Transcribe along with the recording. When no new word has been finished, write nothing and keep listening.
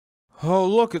Oh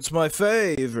look, it's my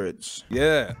favorites.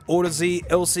 Yeah, Audiophile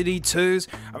LCD2s.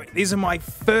 I mean, these are my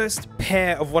first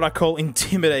pair of what I call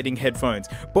intimidating headphones,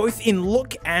 both in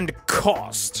look and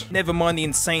cost. Never mind the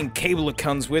insane cable it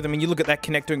comes with. I mean, you look at that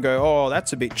connector and go, oh,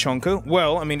 that's a bit chunker.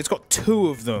 Well, I mean, it's got two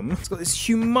of them. It's got this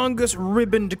humongous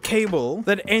ribboned cable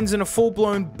that ends in a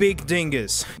full-blown big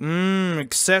dingus.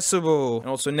 Accessible. And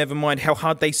also, never mind how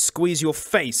hard they squeeze your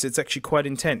face. It's actually quite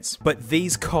intense. But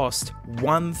these cost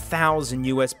 1,000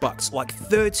 US bucks, like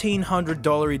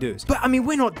 $1,300 dues. But I mean,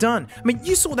 we're not done. I mean,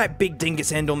 you saw that big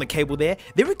dingus end on the cable there.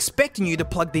 They're expecting you to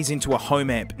plug these into a home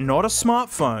amp, not a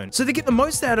smartphone. So to get the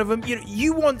most out of them,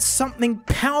 you want something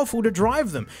powerful to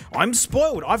drive them. I'm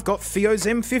spoiled. I've got Fio's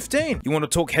M15. You want to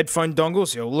talk headphone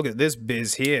dongles? Yo, look at this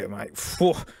biz here, mate.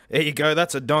 Whew. There you go,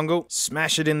 that's a dongle.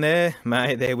 Smash it in there,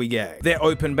 mate, there we go. They're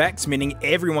open backs, meaning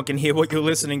everyone can hear what you're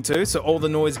listening to, so all the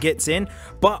noise gets in,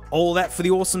 but all that for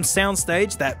the awesome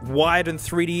soundstage, that wide and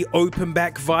 3D open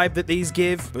back vibe that these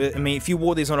give. I mean, if you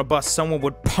wore these on a bus, someone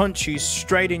would punch you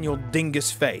straight in your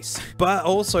dingus face. But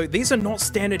also, these are not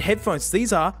standard headphones,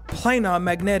 these are planar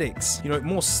magnetics. You know,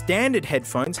 more standard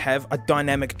headphones have a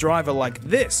dynamic driver like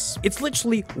this. It's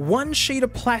literally one sheet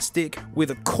of plastic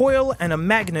with a coil and a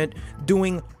magnet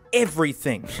doing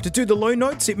everything. To do the low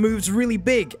notes, it moves really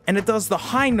big, and it does the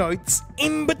high notes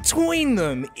in between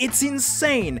them. It's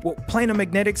insane. Well, planar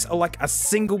magnetics are like a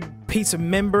single piece of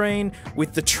membrane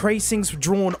with the tracings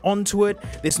drawn onto it.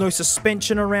 There's no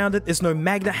suspension around it. There's no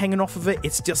magnet hanging off of it.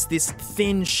 It's just this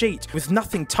thin sheet with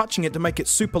nothing touching it to make it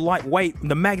super lightweight.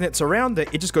 The magnets around it,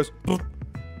 it just goes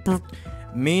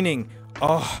meaning,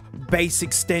 oh, bass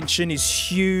extension is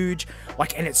huge,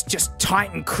 like, and it's just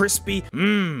tight and crispy.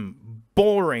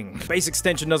 Boring. Bass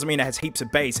extension doesn't mean it has heaps of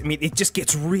bass. I mean, it just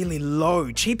gets really low.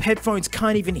 Cheap headphones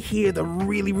can't even hear the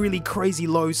really crazy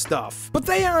low stuff. But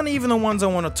they aren't even the ones I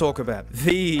want to talk about.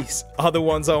 These are the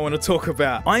ones I want to talk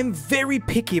about. I'm very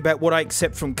picky about what I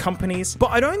accept from companies, but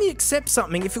I'd only accept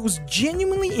something if it was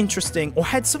genuinely interesting or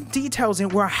had some details in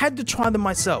it where I had to try them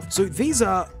myself. So these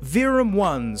are Verum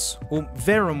ones, or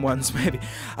Verum ones maybe,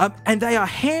 and they are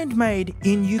handmade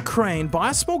in Ukraine by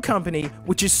a small company,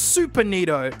 which is super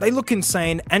neato. They look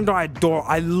insane, and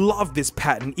I love this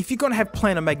pattern. If you're gonna have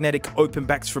planar magnetic open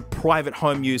backs for private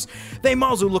home use, they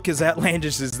might as well look as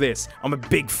outlandish as this. I'm a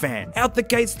big fan. Out the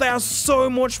gates, they are so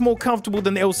much more comfortable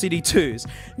than the LCD2s.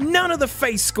 None of the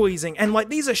face squeezing, and like,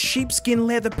 these are sheepskin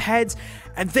leather pads,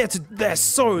 and they're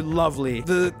so lovely.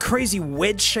 The crazy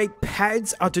wedge-shaped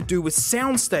pads are to do with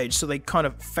soundstage, so they kind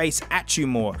of face at you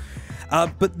more.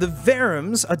 But the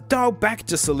Verums are dialed back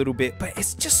just a little bit, but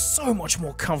it's just so much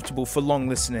more comfortable for long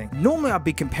listening. Normally I'd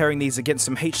be comparing these against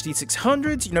some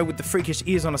HD600s, you know, with the freakish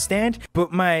ears on a stand,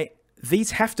 but mate,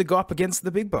 these have to go up against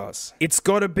the big boss. It's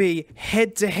gotta be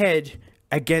head to head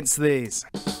against these.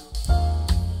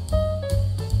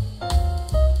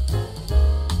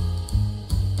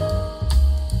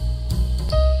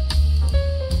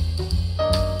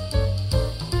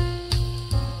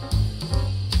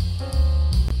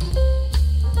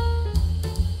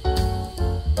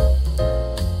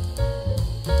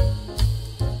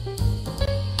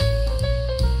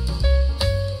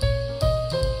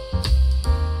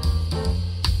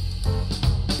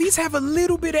 These have a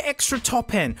little bit of extra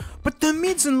top end, but the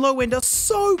mids and low end are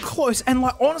so close, and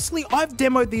like, honestly, I've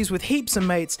demoed these with heaps of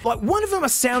mates. Like, one of them a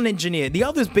sound engineer, the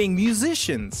others being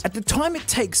musicians. At the time it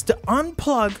takes to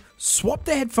unplug, swap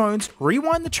the headphones,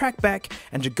 rewind the track back,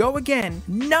 and to go again,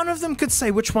 none of them could say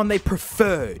which one they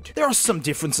preferred. There are some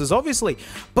differences, obviously,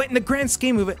 but in the grand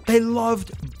scheme of it, they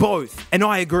loved both, and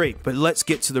I agree. But let's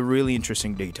get to the really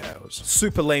interesting details.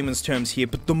 Super layman's terms here,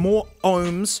 but the more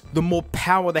ohms, the more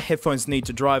power the headphones need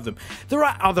to drive them. There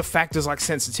are other factors like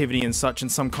sensitivity and such,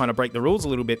 and some kind of break the rules a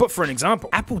little bit, but for an example,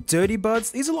 Apple Dirty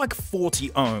Buds, these are like 40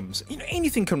 ohms. You know,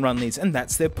 anything can run these, and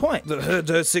that's their point. The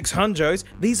Herder 600s,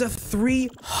 these are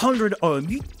 300 ohm.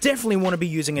 You definitely want to be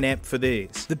using an amp for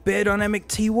these. The Bear Dynamic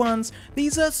T1s,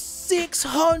 these are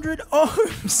 600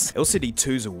 ohms.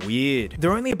 LCD2s are weird.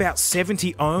 They're only about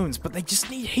 70 ohms, but they just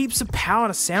need heaps of power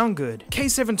to sound good.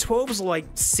 K712s are like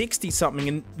 60 something,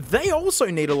 and they also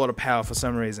need a lot of power for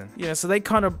some reason. Yeah, so they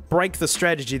kind of break the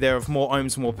strategy there of more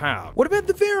ohms, more power. What about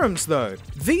the Verums though?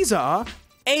 These are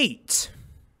 8.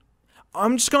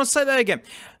 I'm just gonna say that again.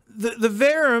 The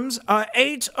Verums are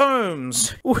 8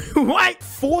 ohms. Wait,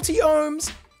 40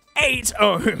 ohms 8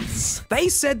 ohms. They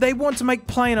said they want to make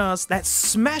planars that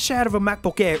smash out of a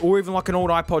MacBook Air or even like an old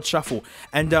iPod Shuffle,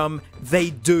 and they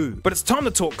do. But it's time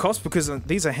to talk cost because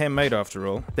these are handmade after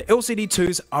all. The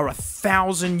LCD2s are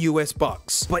 $1,000 US,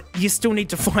 but you still need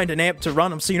to find an amp to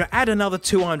run them, so add another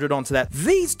 200 onto that.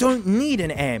 These don't need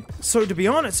an amp, so to be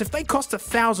honest, if they cost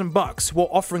 $1,000 while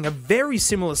offering a very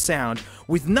similar sound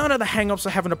with none of the hang-ups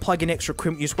of having to plug in extra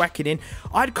equipment, you just whack it in,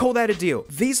 I'd call that a deal.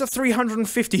 These are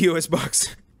 $350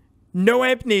 US. No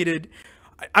amp needed.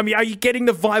 I mean, are you getting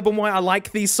the vibe on why I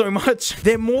like these so much?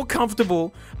 They're more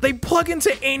comfortable. They plug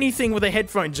into anything with a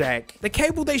headphone jack. The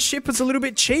cable they ship is a little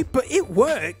bit cheap, but it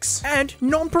works. And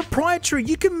non-proprietary,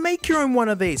 you can make your own one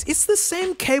of these. It's the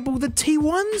same cable the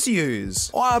T1s use.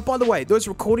 Oh, by the way, those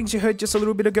recordings you heard just a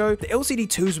little bit ago, the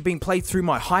LCD2s were being played through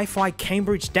my hi-fi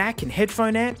Cambridge DAC and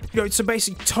headphone amp. So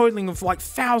basically totaling of like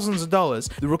thousands of dollars.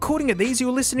 The recording of these you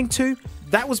were listening to,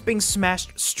 that was being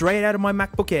smashed straight out of my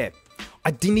MacBook Air. I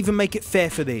didn't even make it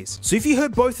fair for these. So if you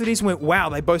heard both of these and went, wow,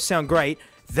 they both sound great,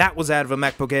 that was out of a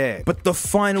MacBook Air. But the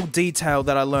final detail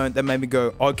that I learned that made me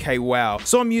go, okay, wow.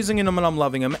 So I'm using them and I'm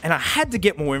loving them, and I had to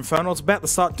get more info, and I was about to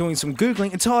start doing some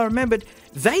Googling until I remembered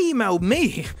they emailed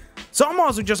me. So I might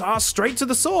as well just ask straight to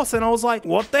the source, and I was like,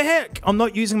 what the heck? I'm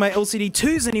not using my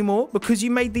LCD2s anymore because you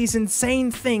made these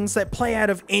insane things that play out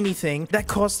of anything that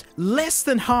cost less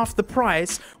than half the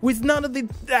price with none of the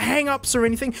hang-ups or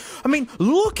anything. I mean,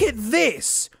 look at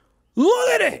this. Look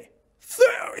at it.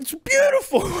 It's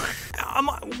beautiful. I'm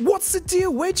like, what's the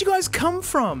deal? Where'd you guys come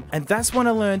from? And that's when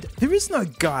I learned there is no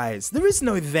guys. There is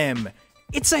no them.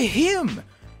 It's a him.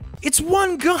 It's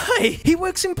one guy. He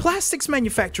works in plastics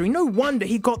manufacturing. No wonder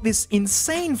he got this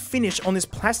insane finish on this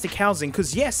plastic housing,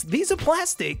 because yes, these are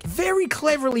plastic. Very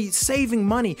cleverly saving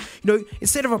money.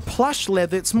 Instead of a plush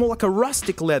leather, it's more like a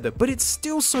rustic leather, but it's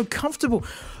still so comfortable.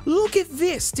 Look at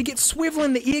this. To get swivel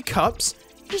in the ear cups,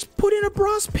 just put in a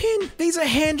brass pin. These are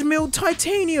hand-milled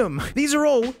titanium. These are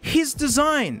all his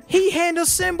design. He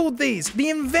hand-assembled these. The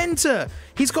inventor.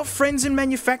 He's got friends in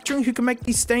manufacturing who can make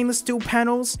these stainless steel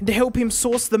panels to help him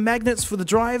source the magnets for the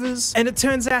drivers. And it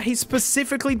turns out he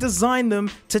specifically designed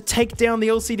them to take down the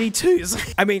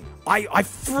LCD2s. I mean, I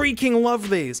freaking love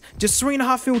these. Just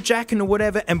 3.5mm jack and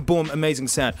whatever, and boom, amazing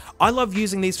sound. I love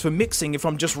using these for mixing if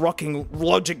I'm just rocking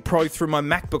Logic Pro through my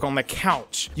MacBook on the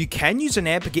couch. You can use an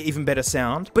amp to get even better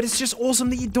sound, but it's just awesome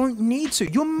that you don't need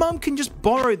to. Your mum can just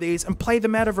borrow these and play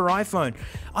them out of her iPhone.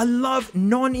 I love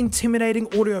non-intimidating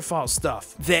audiophile stuff.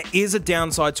 There is a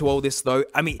downside to all this though.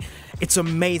 I mean, it's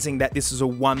amazing that this is a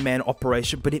one-man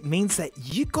operation, but it means that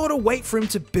you gotta wait for him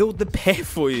to build the pair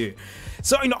for you.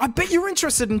 So, I bet you're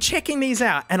interested in checking these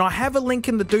out, and I have a link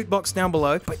in the doot box down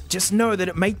below, but just know that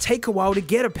it may take a while to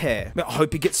get a pair. I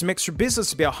hope you get some extra business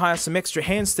to be able to hire some extra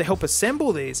hands to help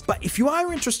assemble these. But if you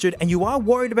are interested and you are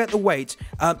worried about the weight,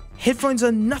 headphones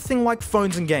are nothing like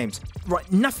phones and games.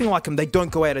 Right, nothing like them. They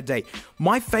don't go out of date.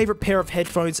 My favorite pair of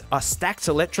headphones are Stax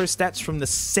Electrostats from the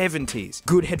 70s.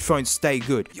 Good headphones stay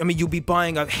good. I mean, you'll be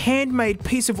buying a handmade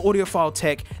piece of audiophile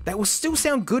tech that will still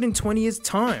sound good in 20 years'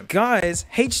 time. Guys,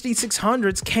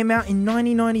 HD600s came out in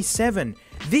 1997.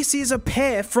 This is a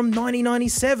pair from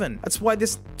 1997. That's why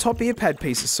this top earpad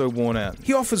piece is so worn out.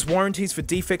 He offers warranties for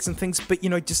defects and things, but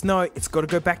just know it's got to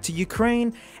go back to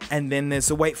Ukraine, and then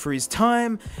there's a wait for his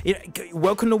time.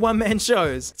 Welcome to one-man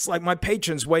shows. It's like my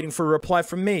patrons waiting for a reply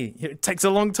from me. It takes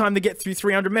a long time to get through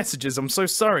 300 messages. I'm so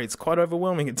sorry. It's quite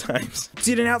overwhelming at times.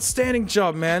 Did an outstanding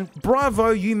job, man.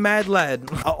 Bravo, you mad lad.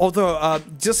 Although,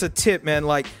 just a tip, man,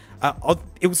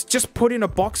 it was just put in a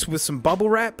box with some bubble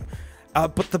wrap.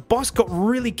 But the box got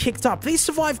really kicked up. These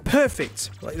survived perfect.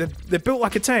 They're built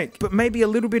like a tank, but maybe a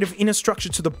little bit of inner structure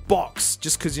to the box,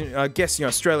 just because I guess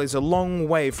Australia's a long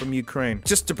way from Ukraine,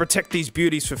 just to protect these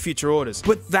beauties for future orders.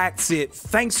 But that's it.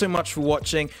 Thanks so much for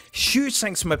watching. Huge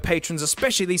thanks to my patrons,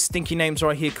 especially these stinky names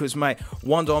right here, because mate,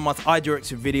 $1 a month I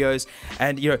direct your videos,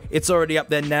 and it's already up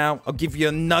there now. I'll give you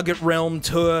a Nugget Realm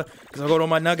tour, because I've got all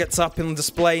my nuggets up in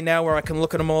display now where I can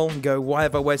look at them all and go, why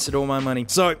have I wasted all my money?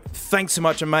 So thanks so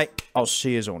much, and mate, I'll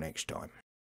see you all next time.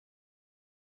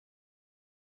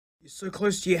 You're so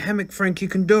close to your hammock, Frank. You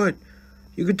can do it.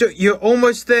 You can do it. You're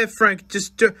almost there, Frank.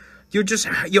 Just do.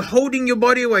 You're holding your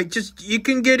body weight. You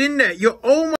can get in there. You're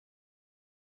almost.